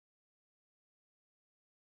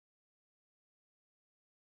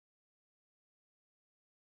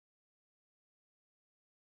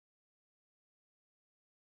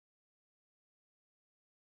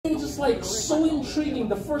It's just like so intriguing.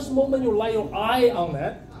 The first moment you lay your eye on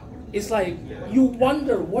it, it's like you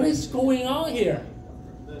wonder what is going on here.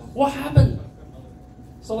 What happened?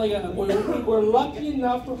 So like we're lucky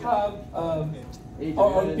enough to have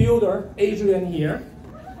our builder Adrian here,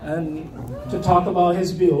 and to talk about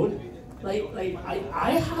his build.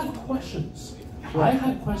 I had questions. I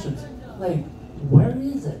had questions. Like, where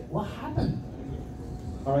is it? What happened?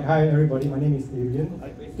 Alright, hi everybody, my name is Adrian.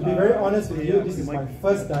 To be very honest with you, this is my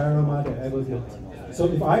first diorama that I ever built. So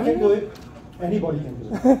if I can do it, anybody can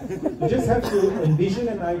do it. You just have to envision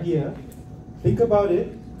an idea, think about it,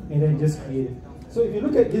 and then just create it. So if you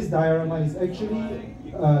look at this diorama, it's actually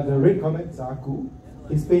the Red Comet Zaku.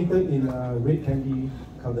 It's painted in red candy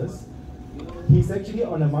colors. He's actually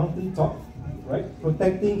on a mountain top, right,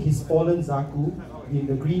 protecting his fallen Zaku,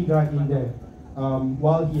 the green guy in there,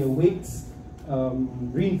 while he awaits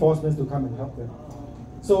reinforcements to come and help them.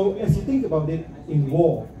 So as you think about it, in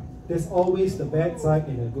war, there's always the bad side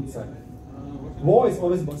and the good side. War is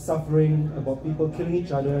always about suffering, about people killing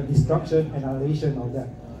each other, destruction, annihilation, all that.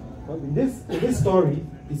 But in this story,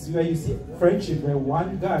 it's where you see friendship, where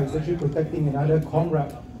one guy is actually protecting another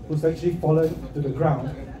comrade who's actually fallen to the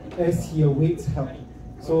ground as he awaits help.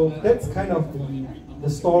 So that's kind of the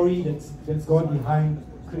story that's gone behind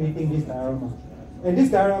creating this diorama. And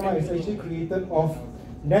this diorama is actually created of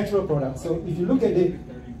natural products. So if you look at it,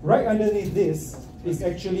 right underneath this is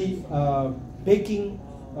actually a baking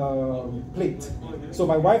plate. So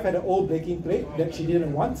my wife had an old baking plate that she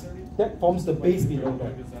didn't want. That forms the base below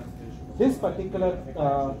that. This particular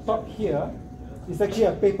top here is actually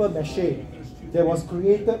a paper mache that was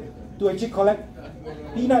created to actually collect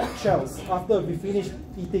peanut shells after we finished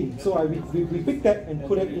eating. So we picked that and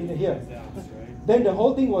put it in here. Then the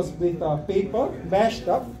whole thing was with paper mashed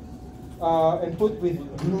up and put with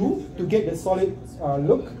glue to get the solid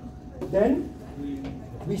look. Then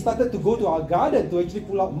we started to go to our garden to actually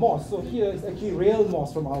pull out moss. So here is actually real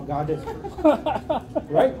moss from our garden,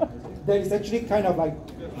 right? That is actually kind of like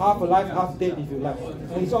half alive, half dead, if you like.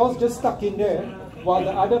 And it's all just stuck in there, while the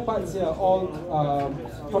other parts here are all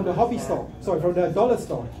from the hobby store. Sorry, from the dollar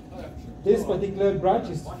store. This particular branch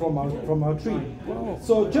is from our tree.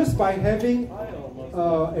 So just by having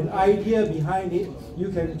an idea behind it, you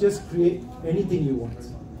can just create anything you want.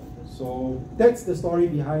 So that's the story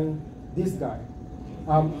behind this guy.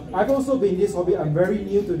 I've also been in this hobby. I'm very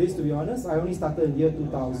new to this, to be honest. I only started in year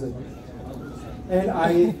 2000.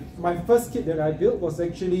 And my first kit that I built was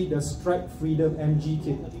actually the Stripe Freedom MG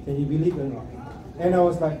kit. Can you believe it or not? And I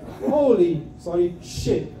was like, holy, sorry,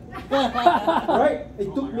 shit. Right?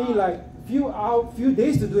 It took me like few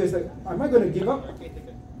days to do it. It's like, am I going to give up?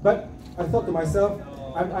 But I thought to myself,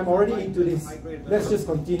 I'm already into this. Let's just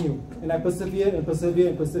continue. And I persevered and persevered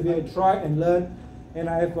and persevered, try and learn. And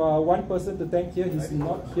I have one person to thank here. He's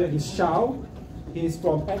not here. He's Shao. He's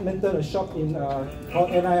from Edmonton, a shop in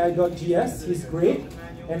called NII.GS. He's great.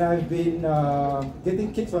 And I've been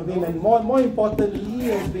getting kits from him. And more importantly, he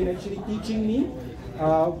has been actually teaching me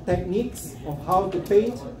techniques of how to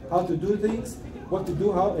paint, how to do things, what to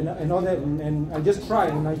do, how, and all that. And I just try,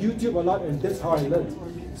 and I YouTube a lot, and that's how I learned.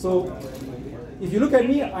 So if you look at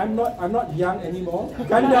me, I'm not young anymore.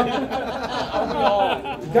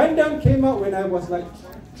 Gundam came out when I was like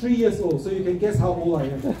 3 years old, so you can guess how old I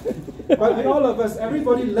am. But with all of us,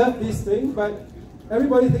 everybody loves this thing, but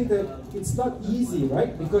everybody thinks that it's not easy,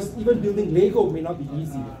 right? Because even building Lego may not be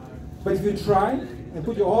easy. But if you try and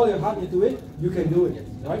put all your heart into it, you can do it,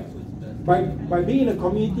 right? By being in a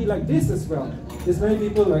community like this as well. There's many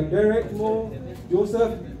people like Derek, Mo,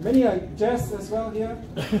 Joseph, many like Jess as well here.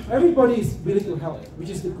 Everybody is willing to help, which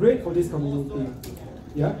is great for this community.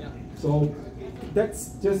 Yeah? So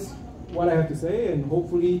that's just what I have to say, and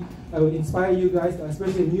hopefully I will inspire you guys,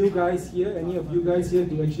 especially new guys here, any of you guys here,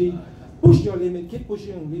 to actually push your limit, keep pushing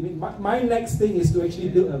your limit. My next thing is to actually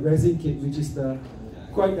build a resin kit, which is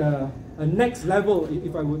quite a next level,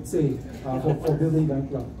 if I would say, for building Gun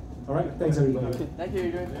Club. Alright, thanks everybody. Thank you,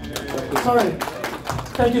 Adrian. Sorry,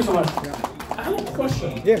 thank you so much. I have a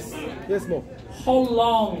question. Yes, Mo. How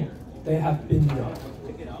long they have been there?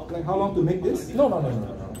 Like how long to make this? No.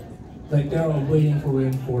 Like they're waiting for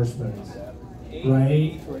reinforcements,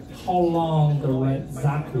 right? How long the Red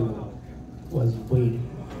Zaku was waiting?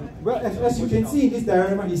 Well, as you can see in this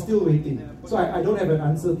diorama, he's still waiting. So I don't have an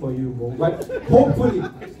answer for you, Mo. But hopefully,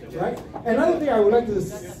 right? Another thing I would like to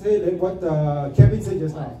say that what Kevin said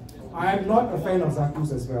just now. I'm not a fan of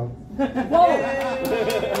Zakus as well.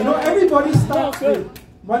 You know, everybody starts with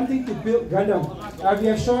wanting to build Gundam. We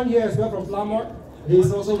have Sean here as well from Flamort.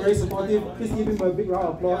 He's also very supportive. Please give him a big round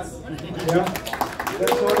of applause. Yeah.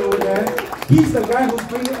 That's one over there. He's the guy who's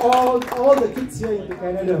bringing all the kids here into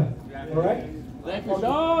Canada. Alright? Thank you,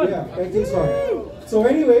 Don. Yeah, thank you, Son. So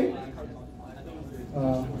anyway,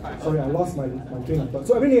 sorry, I lost my train of thought.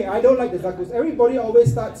 So anyway, I don't like the Zaku's. Everybody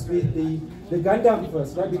always starts with the Gundam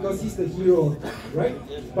first, right? Because he's the hero, right?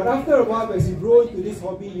 But after a while, as you grow into this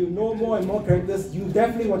hobby, you know more and more characters, you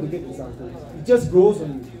definitely want to get the Zaku's. It just grows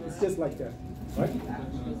on you. It's just like that, right?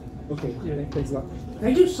 Okay, thanks a lot.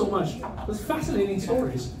 Thank you so much. Those fascinating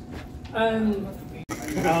stories. And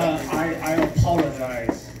I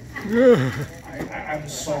apologize. I'm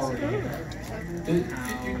sorry. do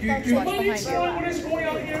you mind explaining what is going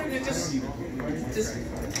on here? It just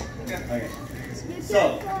Okay.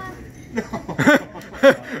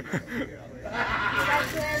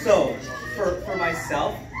 So for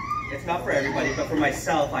myself, it's not for everybody, but for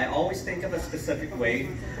myself, I always think of a specific way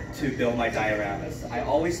to build my dioramas. I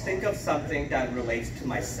always think of something that relates to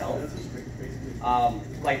myself.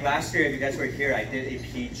 Like last year, if you guys were here, I did a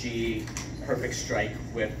PG Perfect Strike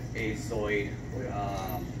with a Zoid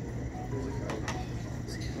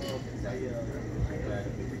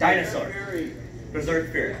dinosaur,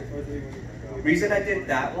 Berserk Fear. Reason I did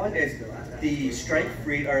that one is the Strike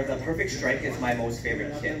Free, or the Perfect Strike is my most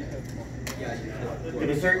favorite kit. The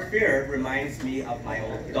Berserk Fear reminds me of my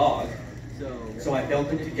old dog, so I built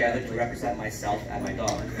them together to represent myself and my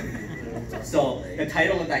dog. So the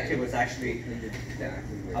title of that kit was actually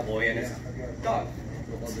A Boy and His Dog.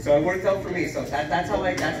 So it worked out for me. So that's how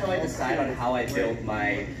I decide on how I build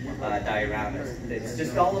my dioramas. It's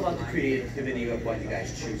just all about the creativity of what you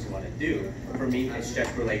guys choose and want to do. For me, it's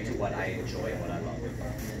just relate to what I enjoy and what I love.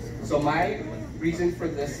 So my reason for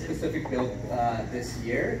this specific build this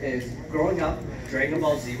year is growing up, Dragon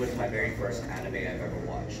Ball Z was my very first anime I've ever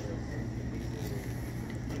watched.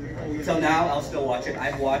 Till now, I'll still watch it.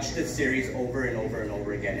 I've watched this series over and over and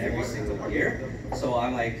over again every single year. So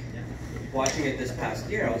I'm like, watching it this past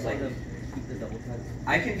year, I was like,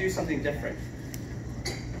 I can do something different.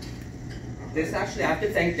 This actually, I have to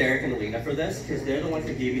thank Derek and Alina for this, because they're the ones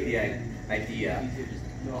that gave me the idea.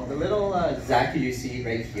 The little Zaku you see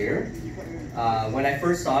right here, when I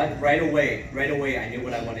first saw it, right away, I knew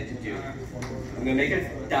what I wanted to do. I'm gonna make a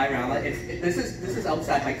diorama. This is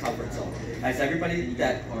outside my comfort zone. As everybody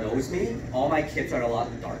that knows me, all my kits are a lot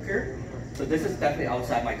darker, so this is definitely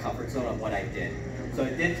outside my comfort zone of what I did. So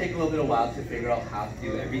it did take a little bit of a while to figure out how to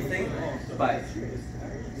do everything, but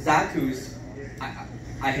Zaku's,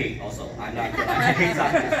 I hate also. I'm not good. I hate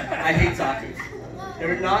Zaku's. I hate Zaku's.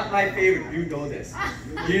 They're not my favorite. You know this.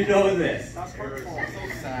 You know this. That's hurtful. So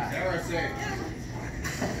sad.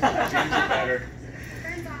 Gyms are better.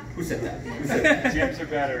 Who said that? Who said that? Gyms are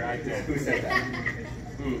better, I did. Who said that?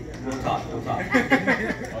 We'll talk.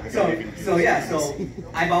 So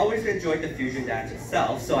I've always enjoyed the fusion dance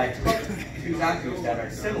itself, so I took two Zaku's that are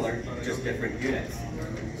similar, just different units.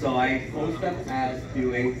 So I posed them as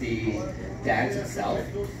doing the dance itself.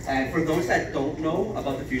 And for those that don't know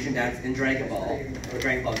about the fusion dance in Dragon Ball, or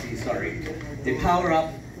Dragon Ball Z, sorry, they power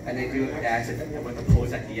up and they do a dance with a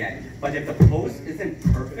pose at the end. But if the pose isn't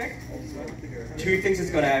perfect, two things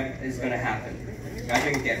is gonna happen. You're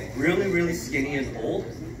either gonna get really, really skinny and old,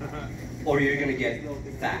 or you're gonna get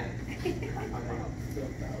fat.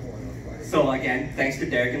 So again, thanks to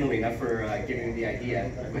Derek and Alina for giving me the idea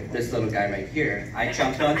with this little guy right here. I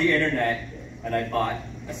jumped on the internet and I bought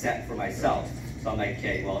a set for myself. So I'm like,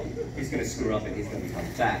 okay, well, he's gonna screw up and he's gonna become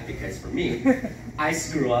fat, because for me, I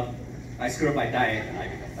screw up my diet and I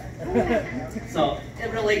become fat. So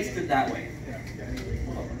it relates to that way.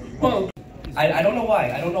 Well, I don't know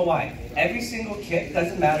why. Every single kit,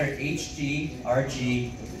 doesn't matter, HG,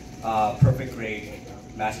 RG, perfect grade,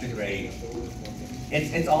 master grade,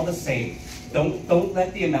 it's all the same. Don't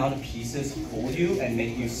let the amount of pieces fool you and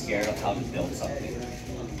make you scared of how to build something.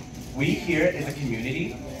 We here as a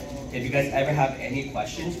community, if you guys ever have any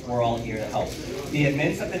questions, we're all here to help. The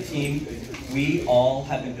admins of the team, we all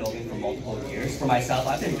have been building for multiple years. For myself,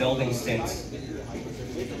 I've been building since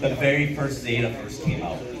the very first Zeta first came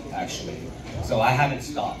out, actually. So I haven't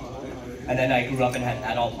stopped. And then I grew up and had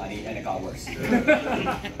adult money and it got worse.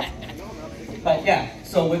 But yeah,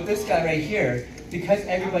 so with this guy right here, because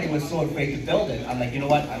everybody was so afraid to build it, I'm like, you know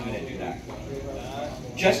what, I'm gonna do that.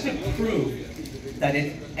 Just to prove that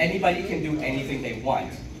anybody can do anything they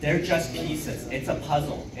want. They're just pieces, it's a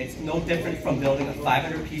puzzle. It's no different from building a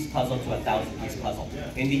 500-piece puzzle to a 1,000-piece puzzle.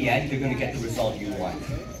 In the end, you're gonna get the result you want,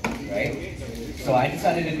 right? So I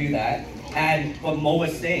decided to do that. And what Mo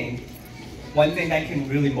was saying, one thing that can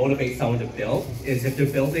really motivate someone to build is if they're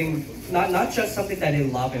building not just something that they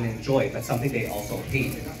love and enjoy, but something they also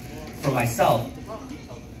hate. For myself,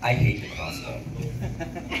 I hate the crossbow.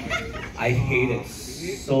 I hate it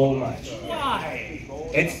so much. Why?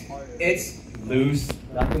 It's loose,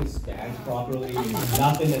 nothing stands properly,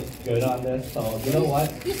 nothing is good on this, so you know what?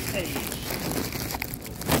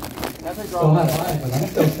 So have I, but I'm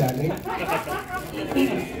still standing.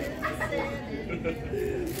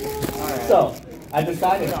 So, I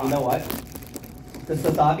decided, you know what? The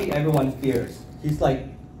Sazabi everyone fears. He's like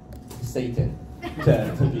Satan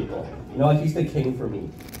to people. You know what? He's the king for me.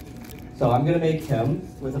 So I'm gonna make him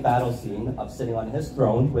with a battle scene of sitting on his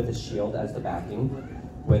throne with his shield as the backing,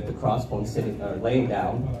 with the crossbones sitting or laying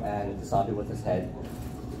down, and the Sazabi with his head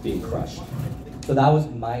being crushed. So that was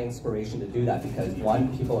my inspiration to do that because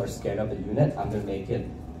one, people are scared of the unit. I'm gonna make it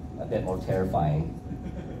a bit more terrifying.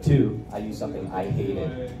 Two, I use something I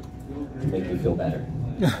hated to make me feel better.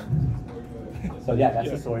 So yeah, that's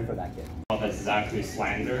the story for that kid. That's exactly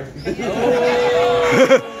slander.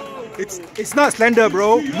 It's not slender,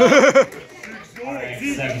 bro. Alright,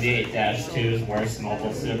 78-2's worst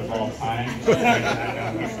mobile suit of all time. So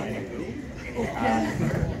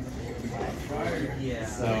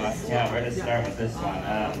yeah, where to start with this one?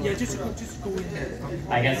 Just go in there.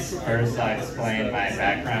 I guess first I'll explain my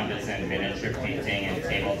background is in miniature painting and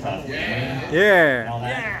tabletop gaming. And all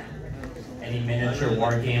that. Any miniature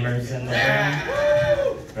war gamers in the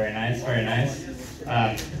room? Very nice, very nice.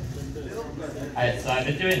 So I've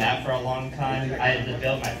been doing that for a long time. I had to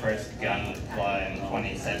build my first gun in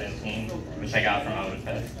 2017, which I got from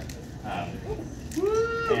Otafest.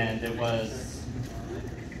 And it was,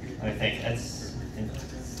 let me think, it's in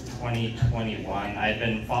 2021. I'd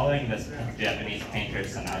been following this Japanese painter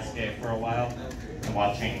Sanosuke for a while and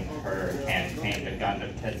watching her hand paint the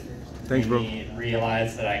Gundam kits. Thanks, bro. Made me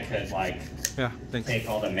realize that I could take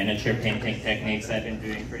all the miniature painting techniques I've been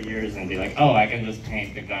doing for years and be like, oh, I can just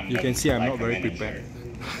paint the Gundam. You can see I'm like not very prepared.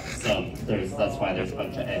 So that's why there's a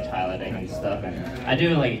bunch of edge highlighting and stuff. And I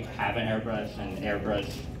do like have an airbrush and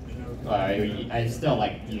airbrush. I still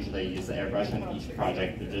like usually use the airbrush on each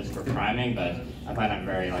project just for priming, but I find I'm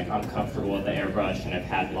very like uncomfortable with the airbrush and I've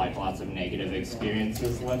had like lots of negative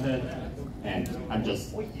experiences with it, and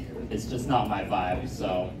it's just not my vibe.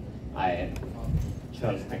 So I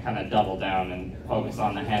chose to kind of double down and focus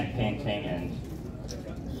on the hand painting, and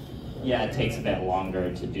yeah, it takes a bit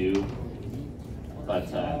longer to do, but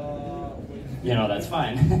you know, that's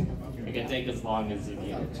fine. It can take as long as you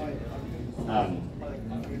need it to.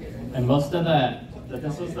 And most of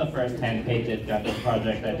this was the first hand-painted Gundam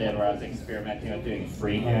project I did where I was experimenting with doing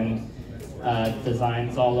freehand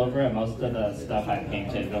designs all over it. Most of the stuff I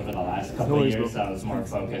painted over the last couple of years, I was more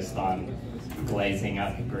focused on glazing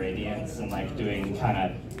up gradients and like doing kind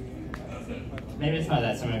of, maybe it's not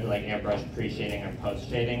that similar to like airbrush pre-shading or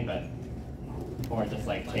post-shading, but more just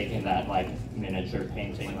like taking that like miniature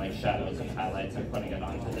painting, like shadows and highlights, and putting it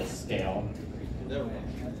onto this scale.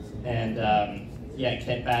 And yeah,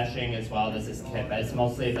 kit bashing as well. This is kit bash. It's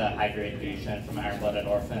mostly the high-grade Gushin from Iron-Blooded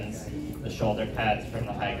Orphans, the shoulder pads from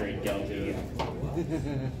the high-grade Gildu.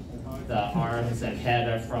 The arms and head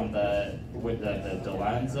are from the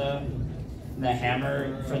Delanza. The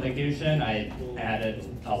hammer for the Gushin, I added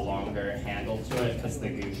a longer handle to it because the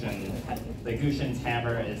Gushin's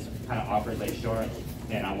hammer is kind of awkwardly short,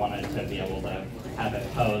 and I wanted to be able to have it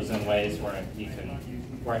pose in ways where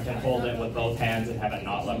I can hold it with both hands and have it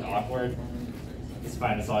not look awkward. It's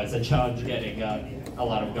fine, it's always a challenge getting a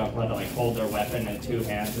lot of gunpla to like hold their weapon in two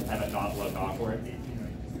hands and have it not look awkward.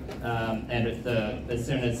 And as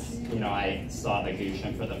soon as I saw the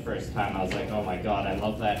Gushin for the first time, I was like, oh my god, I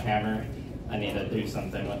love that hammer. I need to do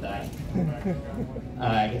something with that.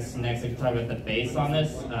 I guess next I can talk about the base on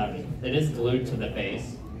this. It is glued to the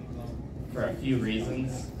base for a few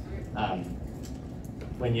reasons. I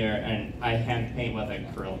hand paint with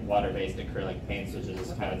water-based acrylic paints, which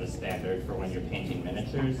is kind of the standard for when you're painting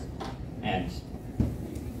miniatures. And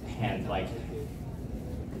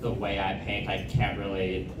the way I paint, I can't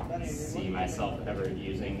really see myself ever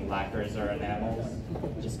using lacquers or enamels,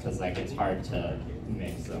 just because it's hard to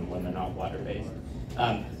mix them when they're not water-based.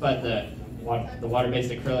 But the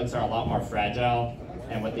water-based acrylics are a lot more fragile,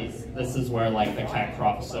 and with these, this is where the kind of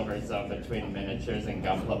crossover zone between miniatures and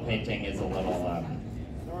gunpla painting is a little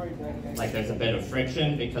there's a bit of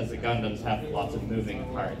friction because the Gundams have lots of moving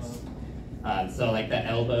parts. So the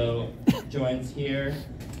elbow joints here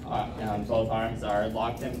on both arms are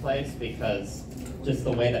locked in place because just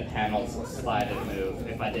the way the panels slide and move.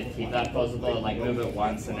 If I did keep that posable, move it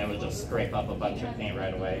once and it would just scrape up a bunch of paint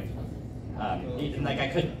right away. I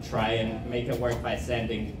could try and make it work by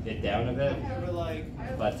sanding it down a bit,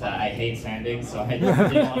 but I hate sanding, so I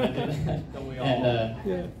just didn't want to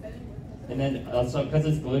do that. And then also because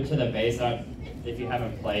it's glued to the base, if you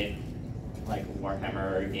haven't played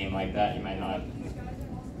Warhammer or a game like that, you might not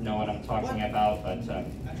know what I'm talking about, but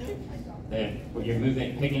you're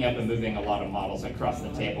picking up and moving a lot of models across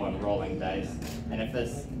the table and rolling dice. And if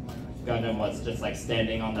this Gundam was just like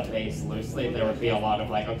standing on the base loosely, there would be a lot of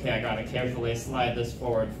like, okay, I gotta carefully slide this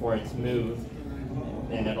forward for it to move,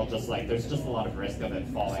 and it'll just like, there's just a lot of risk of it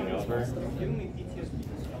falling over.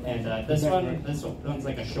 And this one's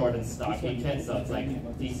like a short and stocky kit, so it's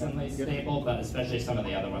like decently stable, but especially some of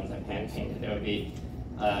the other ones I've hand painted, it would be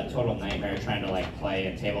a total nightmare trying to like play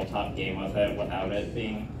a tabletop game with it without it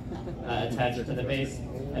being attached to the base.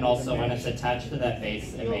 And also when it's attached to that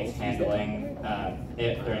base, it makes handling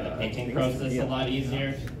it during the painting process a lot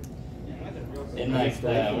easier. In like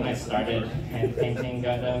when I started hand painting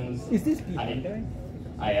Gundams,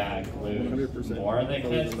 I glued more of the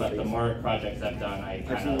kits, but the more projects I've done, I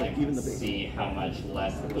kind of like see how much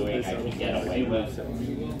less gluing I can get away with.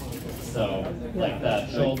 So, like the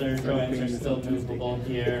shoulder joints are still movable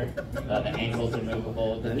here, the ankles are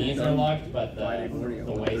movable, the knees are locked, but the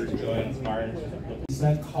waist joints aren't. Is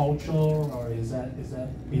that cultural, or is that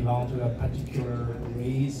belong to a particular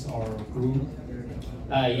race or group?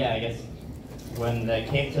 Yeah, I guess when it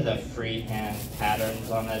came to the freehand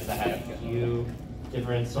patterns on this, I had a few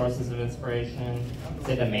different sources of inspiration. I'd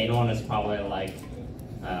say the main one is probably like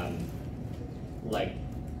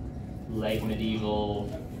late medieval,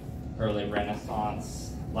 early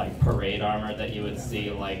Renaissance, like parade armor that you would see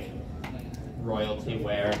like royalty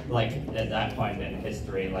wear. Like at that point in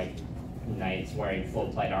history, like knights wearing full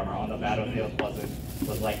plate armor on the battlefield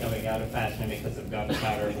was like going out of fashion because of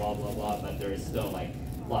gunpowder, blah blah blah. But there is still like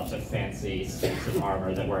lots of fancy suits of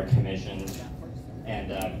armor that were commissioned.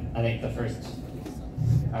 And I think the first,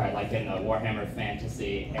 like in the Warhammer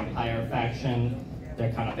Fantasy Empire faction,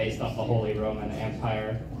 they're kind of based off the Holy Roman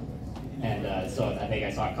Empire. And so I think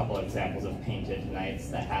I saw a couple of examples of painted knights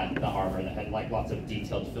that had the armor that had like lots of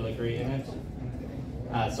detailed filigree in it.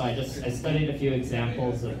 So I studied a few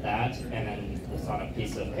examples of that, and then just on a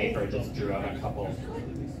piece of paper just drew out a couple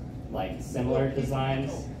like similar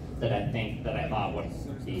designs that I thought would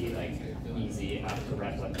be like easy enough to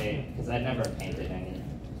replicate, because I'd never painted any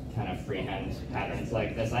kind of freehand patterns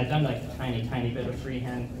like this. I'd done like a tiny bit of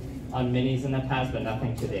freehand on minis in the past, but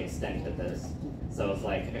nothing to the extent of this. So it's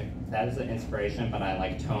like, that is an inspiration, but I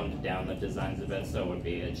like toned down the designs a bit so it would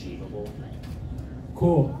be achievable.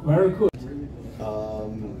 Cool, very cool.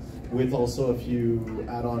 With also a few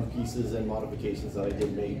add-on pieces and modifications that I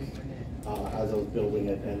did make as I was building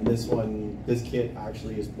it. And this kit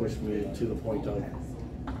actually has pushed me to the point of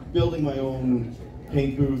building my own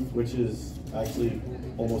paint booth, which is actually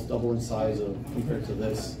almost double in size compared to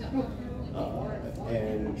this.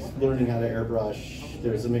 And learning how to airbrush.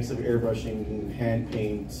 There's a mix of airbrushing, hand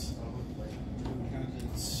paint,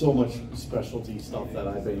 so much specialty stuff that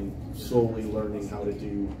I've been slowly learning how to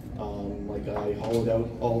do. Like I hollowed out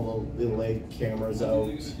all the leg cameras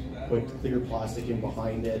out, put clear plastic in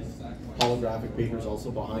behind it, holographic papers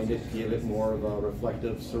also behind it to give it more of a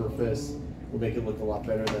reflective surface. Will make it look a lot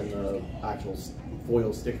better than the actual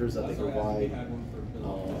foil stickers that they provide.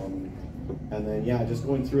 And then, yeah, just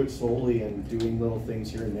going through it slowly and doing little things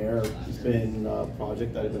here and there. It's been a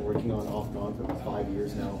project that I've been working on off and on for about 5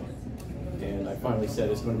 years now. And I finally said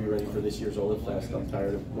it's going to be ready for this year's Otafest. I'm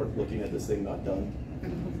tired of looking at this thing not done.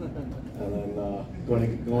 And then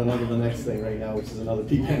going on to the next thing right now, which is another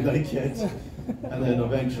P-Bandai kit. And then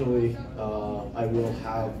eventually I will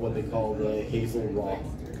have what they call the Hazel Raw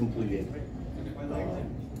completed.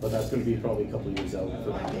 But that's going to be probably a couple of years out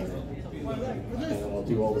for that one. And I'll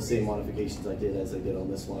do all the same modifications I did on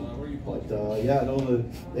this one. But yeah, no, the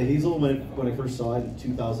Hazel, when I first saw it in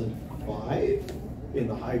 2005 in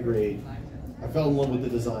the high grade, I fell in love with the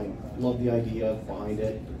design, loved the idea behind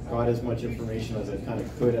it, got as much information as I kind of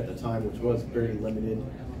could at the time, which was very limited.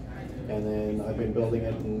 And then I've been building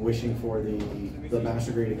it and wishing for the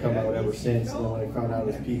master grade to come out ever since. And then when I found out it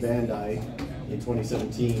was P-Bandai in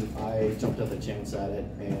 2017, I jumped at the chance at it,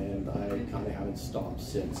 and I kind of haven't stopped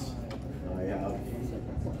since. I have.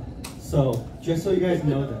 So, just so you guys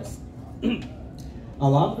know this, a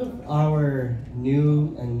lot of our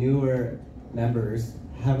new and newer members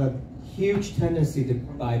have a huge tendency to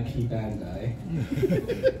buy P-Bandai.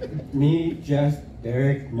 Me, Jess,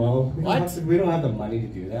 Derek, Mo, we don't have the money to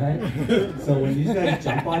do that. So when these guys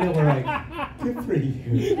jump on it, we're like, good for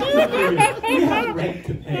you. Good for you. We have rent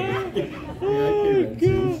to pay.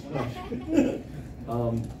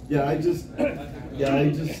 Yeah, I pay rent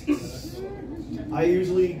too. I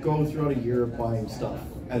usually go throughout a year of buying stuff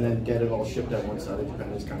and then get it all shipped out one side of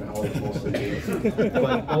Japan is kind of how I mostly do.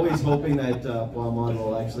 But always hoping that Blauman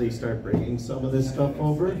will actually start bringing some of this stuff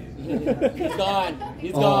over. He's gone.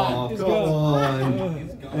 He's oh, gone. Come on.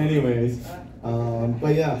 Anyways,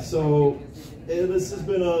 But yeah, so this has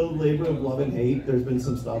been a labor of love and hate. There's been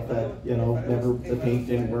some stuff that, you know, never, the paint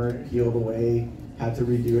didn't work, peeled away, had to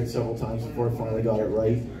redo it several times before I finally got it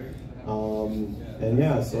right. And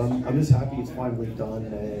yeah, so I'm just happy it's finally done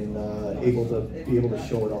and able to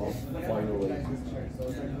show it off finally.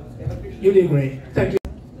 You did great. Thank you.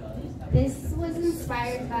 This was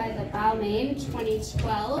inspired by the Balmain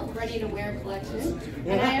 2012 Ready to Wear collection,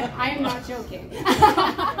 and I am not joking.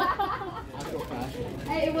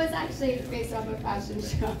 It was actually based off a fashion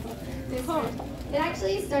show. It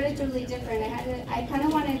actually started totally different. I kind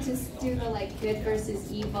of wanted to do the like good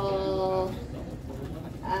versus evil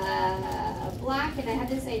black, and I had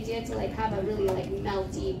this idea to like have a really like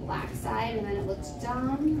melty black side, and then it looked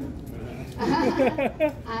dumb.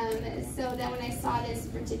 So then when I saw this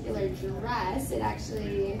particular dress, it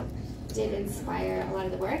actually did inspire a lot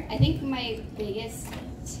of the work. I think my biggest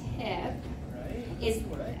tip is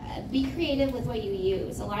be creative with what you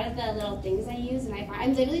use. A lot of the little things I use, and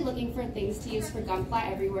I'm literally looking for things to use for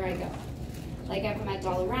Gunpla everywhere I go. Like if I'm at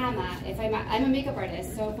Dollarama, if I'm a makeup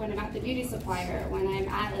artist, so when I'm at the beauty supplier, when I'm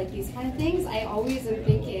at like these kind of things, I always am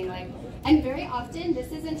thinking like, and very often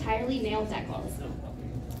this is entirely nail decals.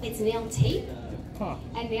 It's nail tape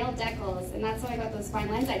and nail decals, and that's how I got those fine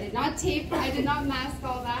lines. I did not tape, I did not mask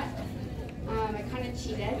all that. I kind of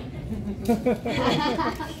cheated.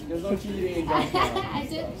 There's no cheating.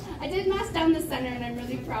 I did mask down the center, and I'm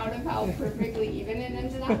really proud of how perfectly even it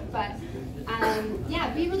ended up. But yeah,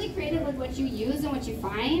 be really creative with what you use and what you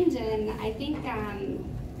find, and I think that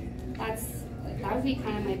would be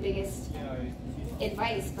kind of my biggest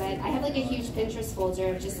advice. But I have like a huge Pinterest folder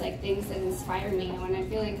of just like things that inspire me, and when I'm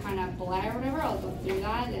feeling kind of blah or whatever, I'll go through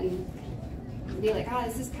that and be like, oh,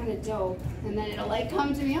 this is kind of dope, and then it'll like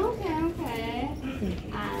come to me, okay.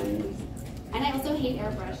 And I also hate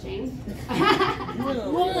airbrushing.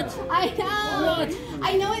 What? I know. What?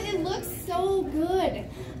 I know it looks so good.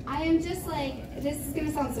 I am just like, this is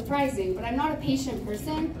gonna sound surprising, but I'm not a patient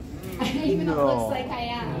person. Even though it looks like I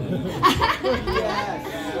am.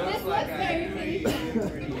 This looks very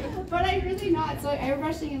patient. But I'm really not. So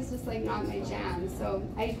airbrushing is just like not my jam. So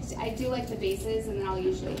I do like the bases, and then I'll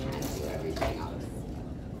usually hand do everything else.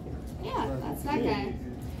 Yeah, that's that guy.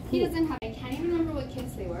 He doesn't have, I can't even remember what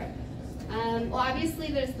kits they were. Well, obviously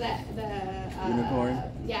there's the unicorn.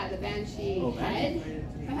 Yeah, the banshee head.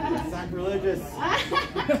 Sacrilegious.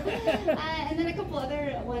 And then a couple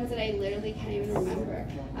other ones that I literally can't even remember,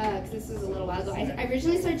 because this was a little while ago. I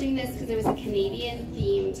originally started doing this because it was a Canadian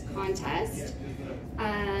themed contest,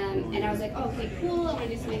 and I was like, oh, okay, cool, I want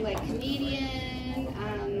to do something like Canadian,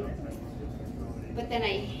 but then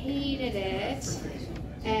I hated it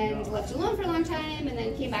and left it alone for a long time, and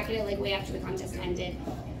then came back at it like way after the contest ended.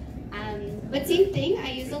 But same thing,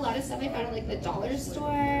 I used a lot of stuff I found at like the dollar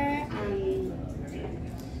store,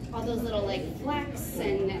 all those little like flecks,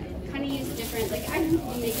 and kind of used different, like I do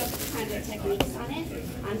makeup kind of techniques on it.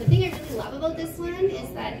 The thing I really love about this one is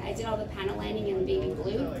that I did all the panel lining in baby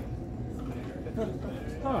blue.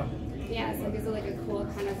 Yeah, so it gives it like a cool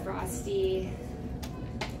kind of frosty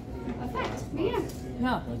effect. But yeah.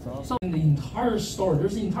 Yeah. So in the entire store,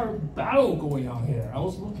 there's the entire battle going on here. I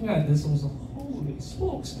was looking at this and was like, holy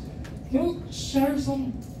smokes. Can you share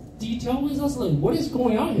some detail with us? Like, what is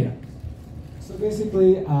going on here? So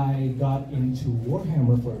basically, I got into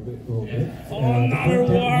Warhammer for a little bit. Another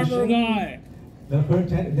Warhammer guy! The current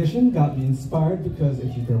 10th edition got me inspired because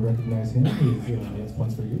if you can recognize him, he's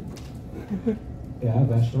points for you. Yeah,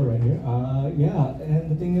 that store right here. Yeah,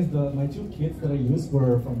 and the thing is, my two kits that I used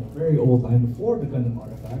were from a very old line before the Gundam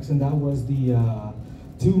artifacts, and that was the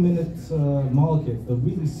 2-minute model kit, the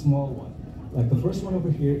really small one. Like the first one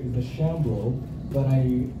over here is the Shambro, but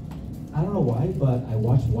I don't know why, but I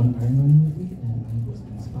watched one Iron Man movie and I was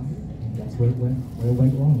inspired, and that's where it went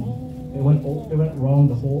wrong. It went wrong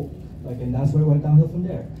the whole, and that's where it went downhill from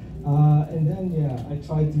there. And then yeah, I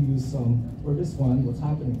tried to use some, for this one, what's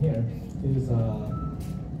happening here is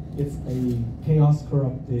it's a chaos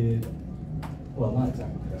corrupted, well not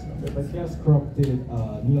exactly chaos corrupted, but chaos corrupted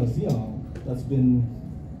Neo Zeon that's been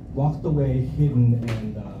locked away, hidden,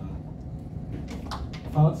 and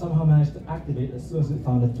somehow managed to activate as soon as it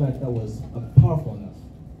found a threat that was powerful enough.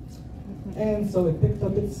 And so it picked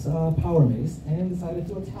up its power mace and decided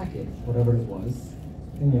to attack it, whatever it was.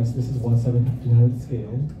 And yes, this is 1/7/1500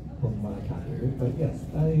 scale from what I calculated, but yes,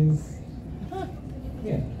 that is,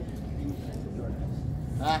 yeah.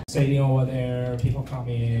 Sitting over there, people come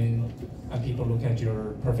in, and people look at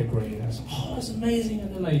your perfect grade and say, oh, it's amazing,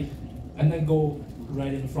 and then go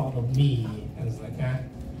right in front of me, and it's like,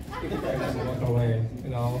 just walk away, you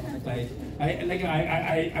know.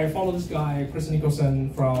 I follow this guy, Chris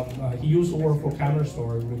Nicholson, from he used to work for Camera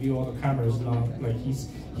Store, review all the cameras. Now, like he's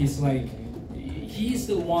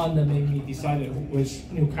the one that made me decide which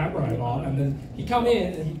new camera I got, and then he come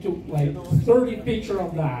in and he took like 30 pictures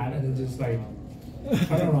of that, and then just like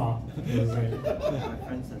turn around.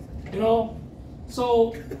 You know,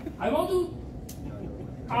 so I want to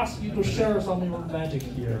ask you to share some of your magic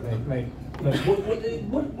here.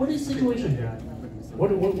 What is the situation here?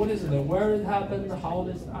 What is it? Where it happened? How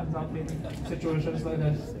this ends up in situations like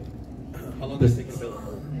this? How long does it take to build?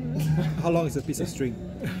 How long is a piece of string?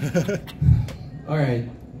 Alright,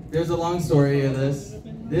 there's a long story of this.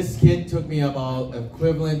 This kit took me about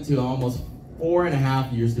equivalent to almost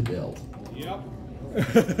 4.5 years to build. Yep.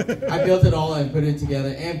 I built it all and put it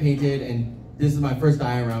together and painted, and this is my first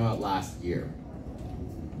diorama last year.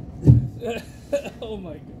 Oh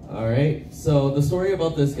my god. Alright, so the story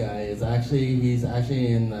about this guy is he's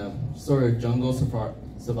actually in the sort of jungle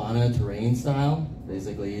savanna terrain style.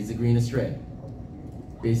 Basically, he's a green stray.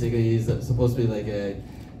 Basically, he's supposed to be like a,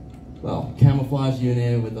 well, camouflage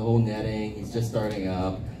unit with the whole netting. He's just starting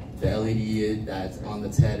up. The LED that's on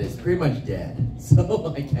its head is pretty much dead,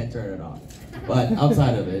 so I can't turn it on. But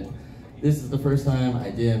outside of it, this is the first time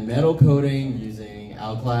I did metal coating using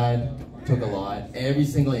Alclad. Took a lot. Every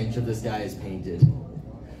single inch of this guy is painted.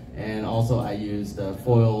 And also I used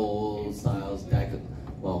foil styles,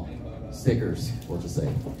 stickers, we'll just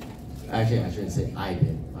say. Actually, I shouldn't say I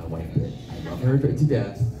did. My wife did. I love her to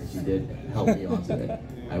death, and she did help me onto it.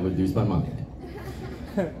 I would lose my mind.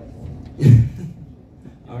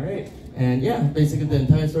 Alright, and yeah, basically the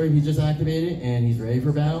entire story, he just activated and he's ready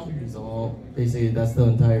for battle. He's all, basically that's the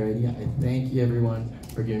entire idea. I thank you everyone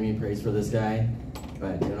for giving me praise for this guy.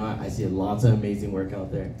 But you know what, I see lots of amazing work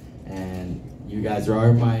out there, and you guys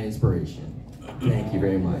are my inspiration. Thank you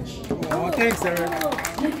very much. Oh, thanks, Derek.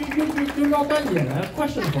 You're not done yet. I have a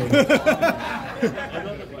question for you.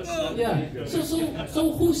 Yeah.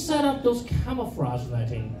 So who set up those camouflage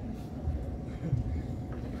netting?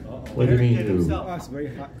 What do you mean who? That's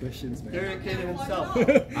very hard questions, man. Derek did it himself.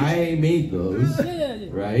 I made those,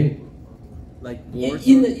 right? Like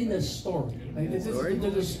in the story. Like there's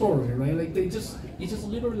a story, right? Like you just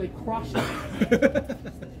literally crush it.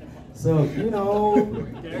 So, you know,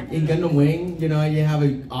 in Gundam Wing, you know, you have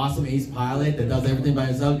an awesome ace pilot that does everything by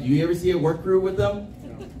himself. Do you ever see a work crew with them?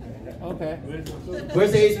 Okay.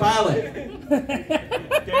 Where's the ace pilot?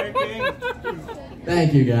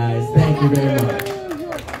 Thank you guys. Thank you very much.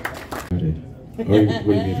 What do you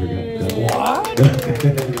mean forgot? What?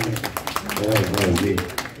 That was me.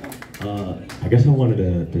 I guess I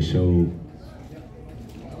wanted to show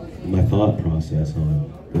my thought process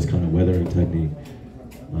on this kind of weathering technique.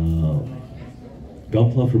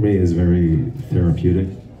 Gunpla for me is very therapeutic.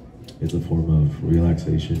 It's a form of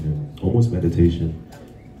relaxation and almost meditation.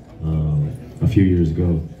 A few years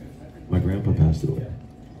ago, my grandpa passed away,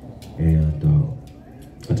 and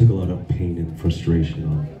I took a lot of pain and frustration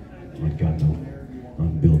on Gundam,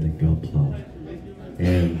 on building Gunpla,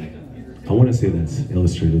 and I want to say that's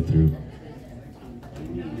illustrated through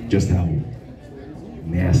just how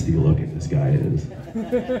nasty looking this guy is. He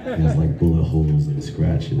has like bullet holes and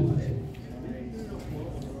scratches.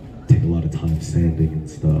 Take a lot of time sanding and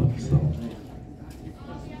stuff. So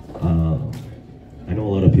I know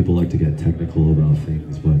a lot of people like to get technical about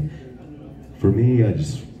things, but for me, I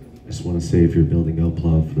just want to say if you're building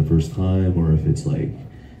Gunpla for the first time, or if it's like,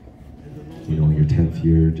 you know, your 10th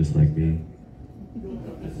year, just like me,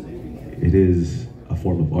 it is a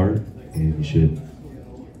form of art, and you should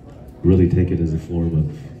really take it as a form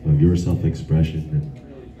of your self-expression and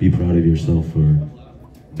be proud of yourself for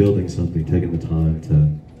building something, taking the time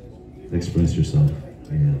to express yourself,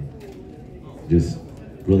 and just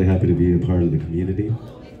really happy to be a part of the community,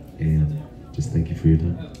 and just thank you for your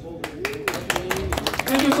time.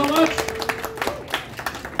 Thank you so much.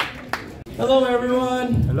 Hello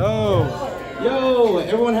everyone. Hello. Yo,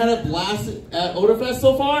 everyone had a blast at Otafest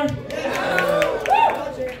so far?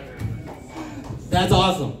 That's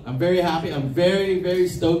awesome. I'm very happy. I'm very, very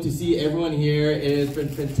stoked to see everyone here. It has been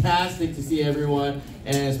fantastic to see everyone,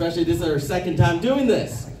 and especially this is our second time doing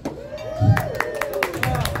this.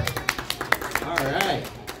 All right.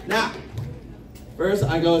 Now, first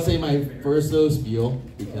I gotta say my first little spiel,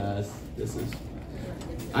 because this is...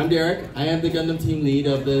 I'm Derek. I am the Gundam team lead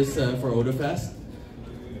of this for Otafest.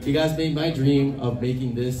 You guys made my dream of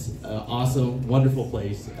making this awesome, wonderful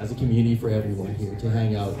place as a community for everyone here to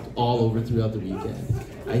hang out all over throughout the weekend.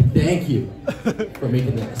 I thank you for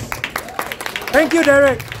making this. Thank you,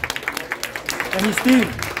 Derek. And his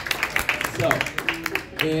team. So,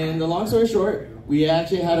 in the long story short, we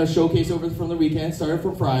actually had our showcase over from the weekend, started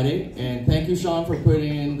from Friday, and thank you, Sean, for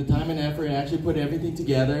putting in the time and effort and actually put everything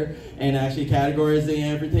together and actually categorizing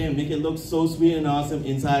everything and make it look so sweet and awesome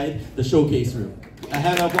inside the showcase room. A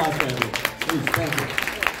hand of applause for everyone. Please, thank you.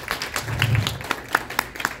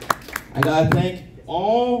 I gotta thank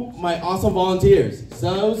all my awesome volunteers.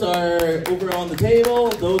 Those are over on the table,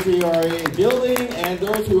 those who are in the building, and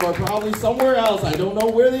those who are probably somewhere else. I don't know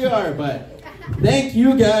where they are, but thank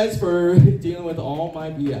you guys for dealing with all my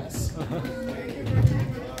BS.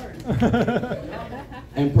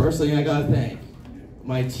 And personally, I gotta thank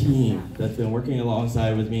my team that's been working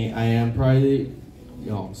alongside with me. I am probably,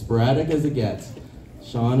 sporadic as it gets.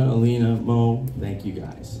 Shauna, Alina, Mo, thank you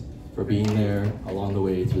guys for being there along the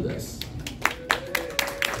way through this.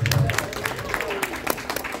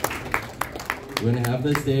 We wouldn't have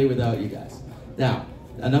this day without you guys. Now,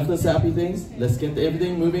 enough of the sappy things. Let's get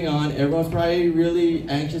everything moving on. Everyone's probably really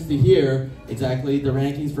anxious to hear exactly the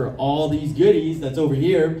rankings for all these goodies that's over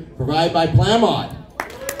here, provided by Plamod.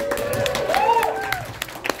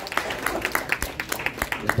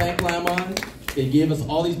 Thank Plamod. They gave us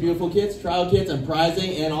all these beautiful kits, trial kits, and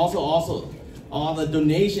prizing, and also all the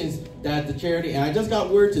donations that the charity. And I just got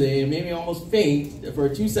word today, it made me almost faint for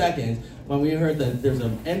 2 seconds when we heard that there's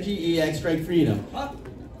an MGE X-Strike Freedom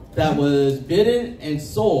that was bidden and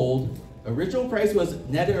sold. Original price was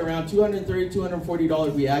netted around $230,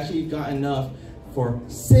 $240. We actually got enough for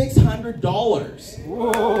 $600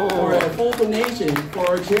 for a full donation for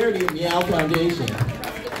our charity, Meow Foundation.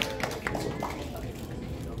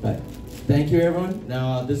 But thank you, everyone.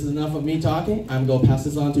 Now, this is enough of me talking. I'm going to pass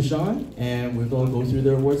this on to Sean, and we're going to go through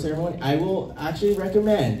the award ceremony. I will actually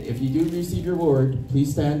recommend, if you do receive your award,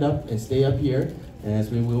 please stand up and stay up here, as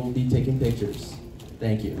we will be taking pictures.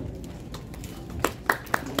 Thank you.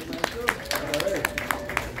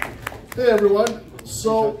 Hey, everyone.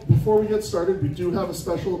 So, before we get started, we do have a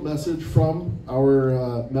special message from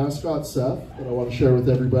our mascot, Seth, that I want to share with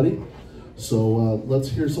everybody. So, let's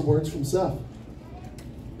hear some words from Seth.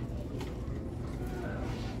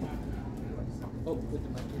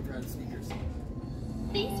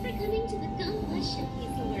 Thanks for coming to the Gundam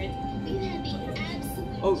Showcase Awards. We've had the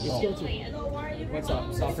absolute joy of What's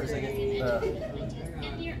up? Stop for a second.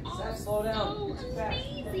 and you're all so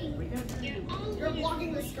amazing. You're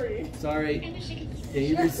blocking the screen. Sorry. Can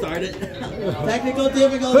you restart it? Technical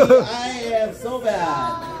difficulty. I am so bad.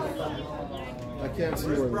 I can't see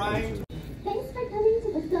where Brian. Thanks for coming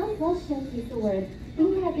to the Gundam Showcase Awards.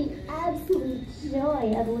 We had the absolute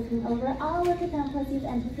joy of looking over all of the Gunpluses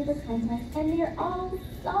entered for the contest, and you're all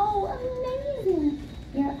so amazing.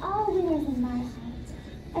 You're all winners in my heart.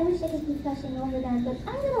 I wish I could keep gushing over them, but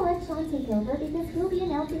I'm going to let Sean take over because he'll be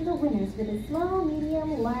announcing the winners for the small,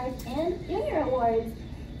 medium, large, and junior awards.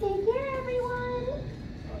 Take care, everyone.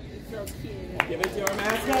 So cute. Give it to our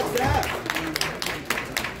mascot, Zach.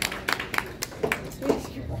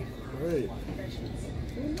 Great.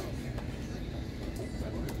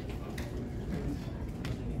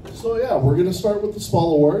 So yeah, we're going to start with the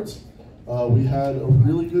small awards. We had a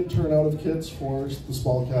really good turnout of kits for the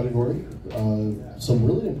small category. Some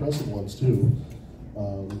really impressive ones too.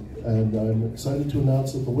 And I'm excited to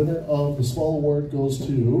announce that the winner of the small award goes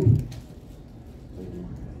to...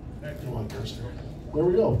 Come on, Kirsten. There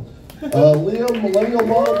we go. Liam Millennial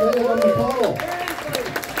Model Mayhem McConnell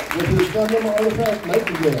with his Gundam Otafest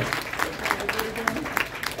Nightingale.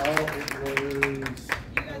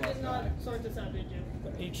 You guys did not sort this out, did you?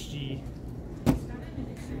 HG.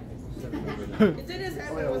 It's in his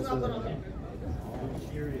head, but it was not put on paper.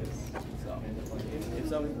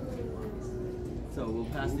 So we'll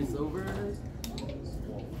pass this over.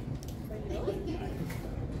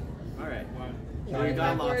 All right. So we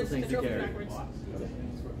got lots of things to carry.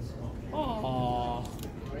 Aww.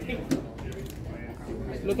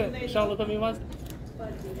 Look at Sean. Look at me once.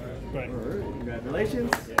 Great.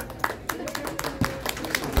 Congratulations.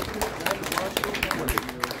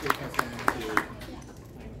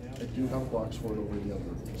 I do have a box for it over the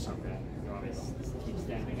other.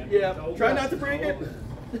 Yeah, try not to break it.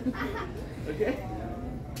 Okay.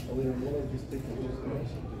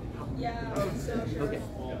 Yeah, so sure. Okay.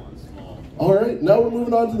 All right, now we're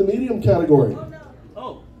moving on to the medium category.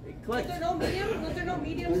 Oh, it Was clicked. there no medium? Was there no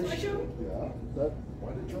medium special? Yeah,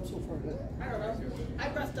 why did it jump so far ahead? I don't know. I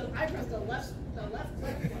pressed the left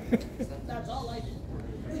button. That's all I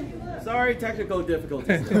did. Sorry, technical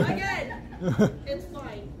difficulties. Again, it's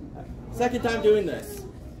fine. Second time doing this.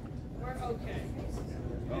 We're okay.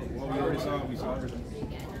 Well, we already saw it. We saw everything.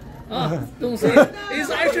 Don't say it. It's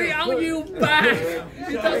actually on you back.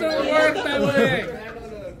 It doesn't work that way.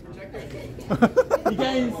 You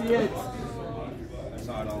can't even see it. I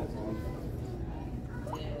saw it all.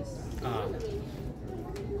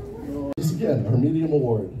 This again, our medium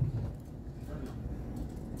award.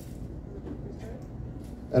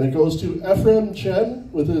 And it goes to Ephraim Chen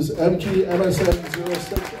with his MG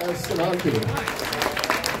MSN06S Sonaki.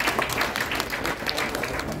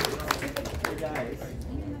 Hey guys,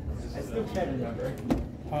 I still can't remember.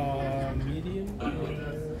 Medium.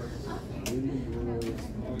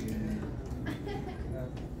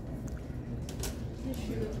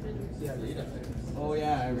 Oh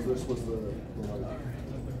yeah, I remember. This was the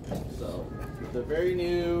So, the very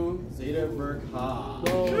new Zeta Verka.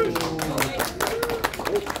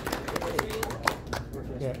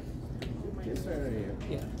 Yeah. Yes, sir.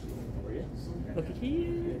 Yeah. Look at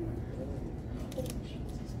here.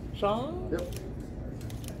 Sean? Yep.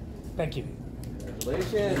 Thank you.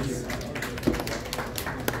 Congratulations.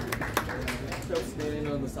 So standing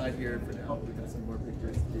on the side here for now. We've got some more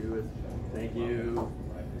pictures to do with. Thank you.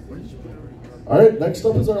 Where did you put it? All right, next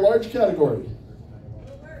up is our large category.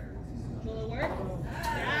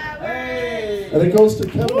 Hey! And it goes to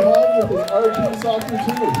Kevin Hahn with his RG Soccer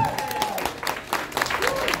team.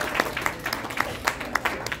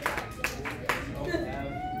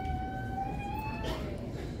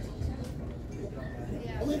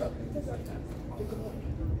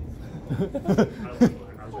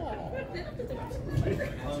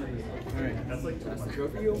 Alright, that's like the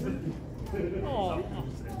trophy open. Oh.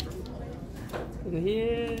 Look at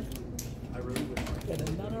here. Get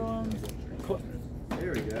another one. Cool.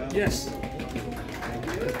 There we go. Yes. Thank you.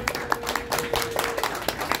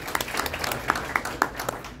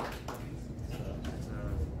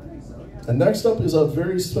 And next up is a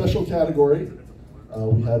very special category.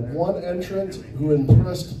 We had one entrant who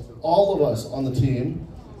impressed all of us on the team.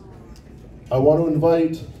 I want to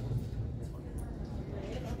invite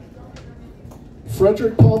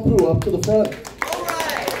Frederick Pompu up to the front.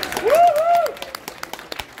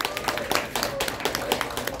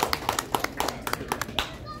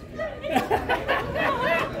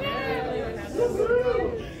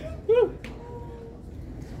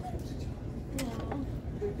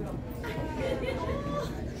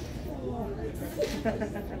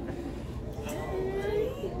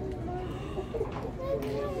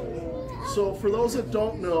 So for those that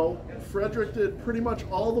don't know, Frederick did pretty much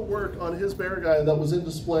all the work on his bear guy that was in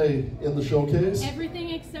display in the showcase.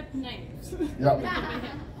 Everything except knives. Yep.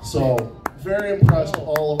 So very impressed,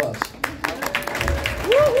 all of us.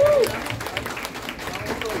 Woo-hoo!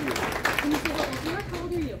 Can you say how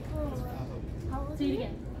old are you? Say it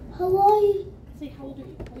again. Hawaii. Say how old are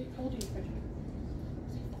you? How old are you, Frederick?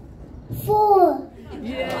 4.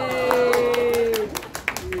 Yay!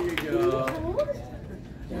 Here you go.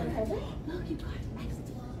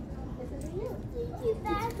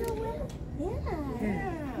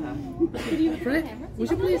 Fred, would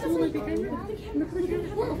you please hold the camera? Thank you.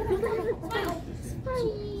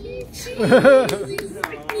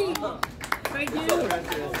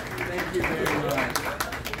 Thank you very much.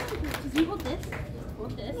 Does he hold this?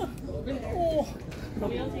 Hold this. Oh. Can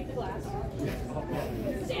we all take the glass?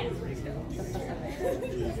 Stand.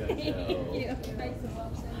 Thank you.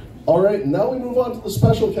 All right, now we move on to the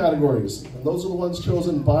special categories. And those are the ones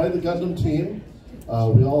chosen by the Gundam team.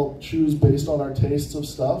 We all choose based on our tastes of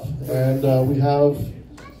stuff. And we have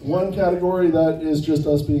one category that is just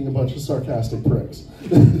us being a bunch of sarcastic pricks.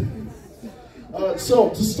 So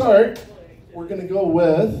to start, we're going to go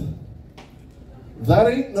with That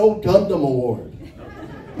Ain't No Gundam Award.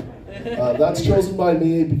 That's chosen by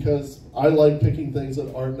me because I like picking things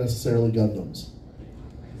that aren't necessarily Gundams.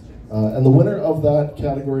 And the winner of that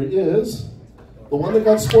category is the one that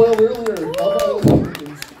got spoiled earlier.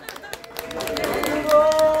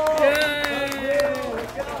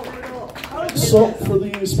 So for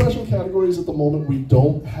the special categories at the moment, we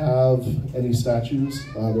don't have any statues.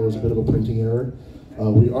 There was a bit of a printing error.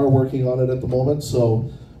 We are working on it at the moment, so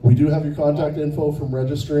we do have your contact info from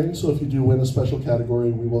registering. So if you do win a special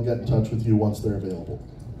category, we will get in touch with you once they're available.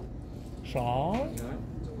 Sean?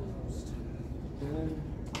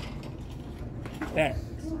 There.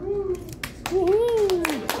 Woohoo!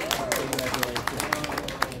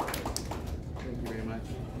 Thank you very much.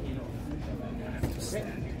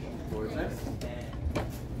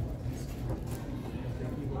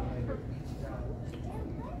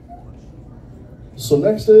 So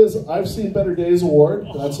next is I've Seen Better Days Award.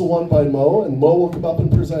 That's the one by Mo, and Mo will come up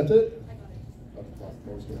and present it.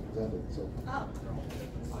 Mo's going to present it. So. Oh.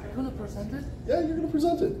 You're going to present it? Yeah, you're going to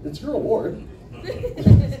present it. It's your award. You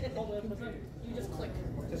just click.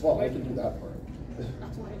 Well, I can do that part.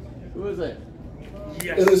 Who is it?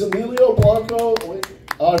 Yes. It is Emilio Blanco. Wait,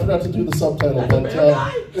 oh, I forgot to do the subtitle, but it's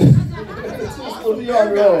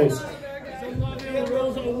Levion Rose. Levion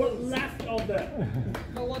Rose what's left of that.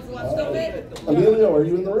 Know what's left of it? Emilio, are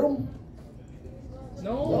you in the room?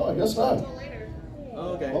 No? No, I guess not.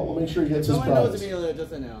 Oh, okay. Well, we'll make sure he gets his Someone knows prize. Emilio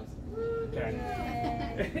just announced.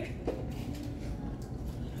 Okay.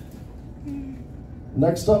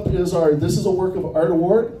 Next up is our This is a Work of Art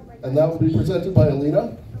Award, and that will be presented by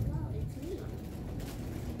Alina.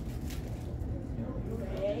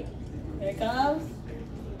 Here it comes.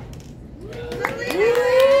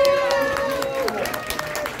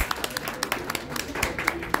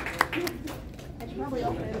 I should probably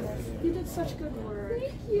open this. You did such good work.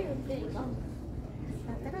 Thank you. There you go.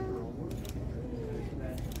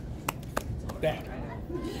 There.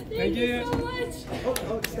 Thank you so much.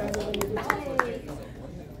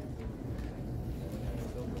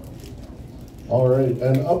 All right,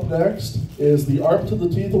 and up next is the Arm to the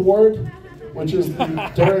Teeth Award, which is the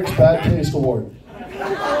Derek's Bad Taste Award.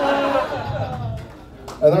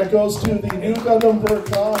 And that goes to the new Gundam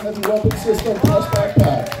Verka Heavy Weapon System Plus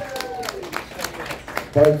Backpack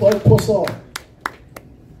by Clark Poisson.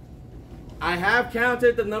 I have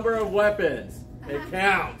counted the number of weapons. It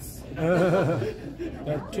counts. There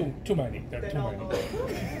are too many. There are too many.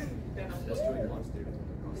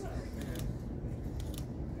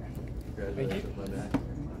 Thank you.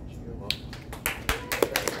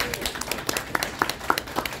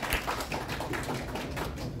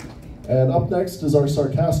 And up next is our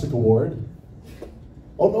Sarcastic Award.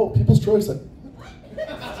 Oh no, People's Choice. Thank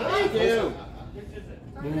you.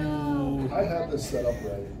 I had this set up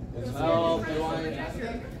right. Oh, do I?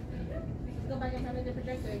 Go back and have a different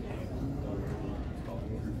drink.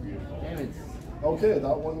 Damn it. Okay,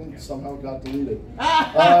 that one somehow got deleted.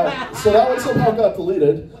 So that one somehow got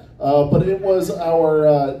deleted, but it was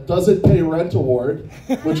our Does It Pay Rent Award,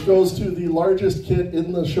 which goes to the largest kit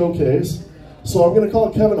in the showcase. So I'm going to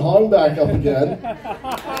call Kevin Hong back up again,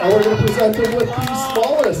 and we're going to present him with the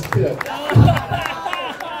smallest kit.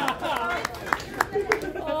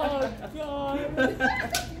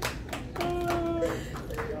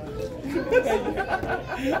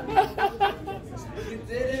 You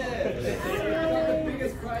did it! The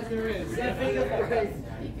biggest prize there is. The biggest prize.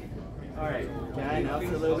 Alright, can I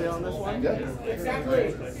announce a little bit on this one? Yeah.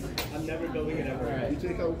 Exactly. I'm never building it ever. You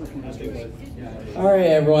take out the People's Choice. Alright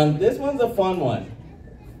everyone, this one's a fun one.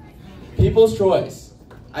 People's Choice.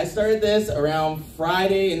 I started this around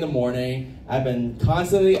Friday in the morning. I've been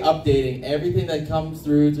constantly updating everything that comes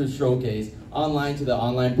through to Showcase online to the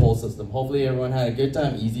online poll system. Hopefully everyone had a good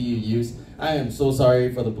time, easy to use. I am so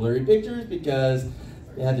sorry for the blurry pictures because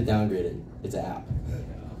they had to downgrade it. It's an app.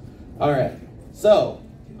 Alright, so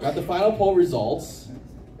got the final poll results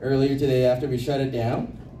earlier today after we shut it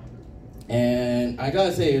down. And I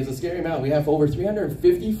gotta say, it was a scary amount. We have over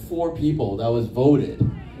 354 people that was voted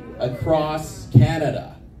across Canada.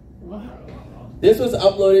 This was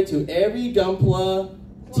uploaded to every Gunpla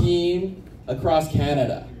team across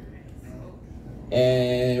Canada.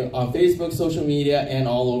 And on Facebook, social media, and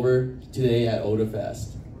all over today at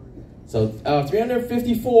Otafest. So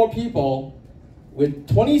 354 people with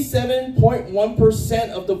 27.1%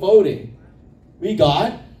 of the voting. We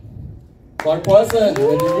got Clark Poisson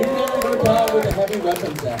with the new Gundam with a heavy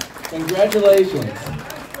weapon set. Congratulations.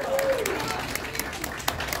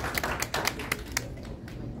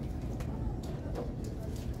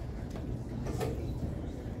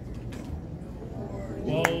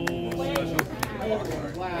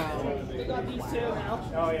 Wow. They got these two now.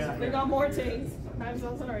 Oh, yeah. They got more things. I'm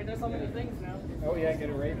so sorry. There's so many things now. Oh, yeah, get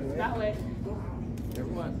it right. That way.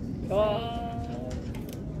 Everyone.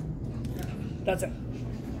 That's it.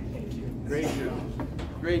 Great job.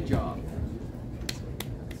 Great job.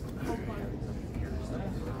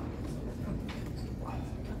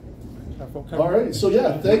 All right, so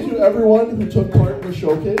yeah, thank you everyone who took part in the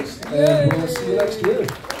showcase, and we'll see you next year.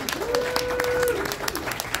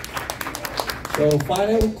 So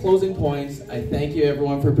final closing points, I thank you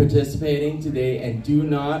everyone for participating today and do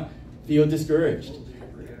not feel discouraged.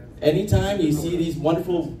 Anytime you see these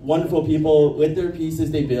wonderful, wonderful people with their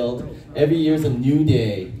pieces they build, every year is a new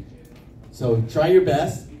day. So try your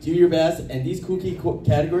best, do your best, and these cookie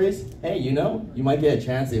categories, hey, you know, you might get a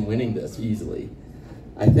chance in winning this easily.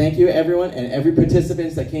 I thank you everyone and every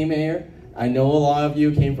participant that came here. I know a lot of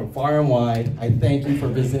you came from far and wide. I thank you for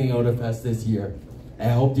visiting Otafest this year.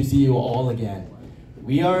 And I hope to see you all again.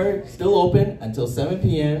 We are still open until 7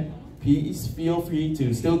 p.m. Please feel free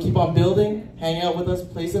to still keep on building, hang out with us,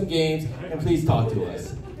 play some games, and please talk to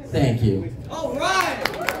us. Thank you. All right.